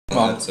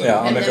minute. So. Yeah,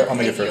 I'll And make then it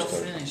Peggy first. will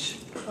finish.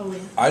 Oh,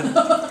 yeah.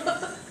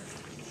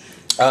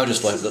 I would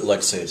just like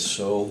to say it's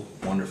so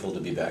wonderful to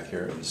be back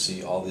here and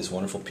see all these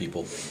wonderful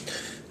people.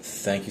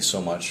 Thank you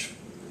so much,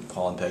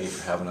 Paul and Peggy,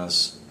 for having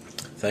us.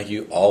 Thank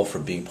you all for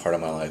being part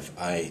of my life.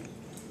 I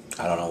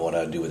don't know what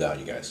I'd do without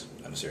you guys.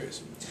 I'm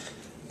serious.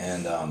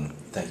 And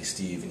thank you,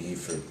 Steve and Eve,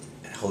 for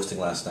hosting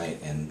last night,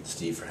 and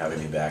Steve for having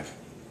me back.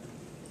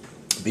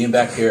 Being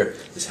back here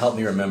has helped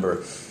me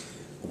remember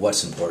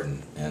what's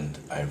important, and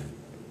at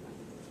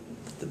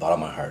the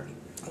bottom of my heart,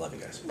 I love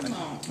you guys. Thank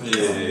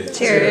you. Yeah.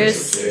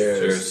 Cheers.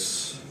 Cheers.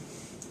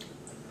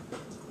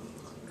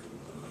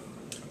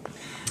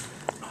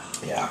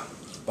 Yeah.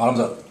 Bottoms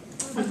up.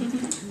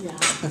 Yeah.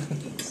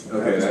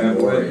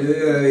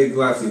 Okay,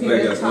 glasses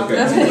back up.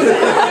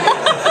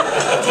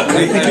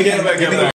 Okay. Get it back up there.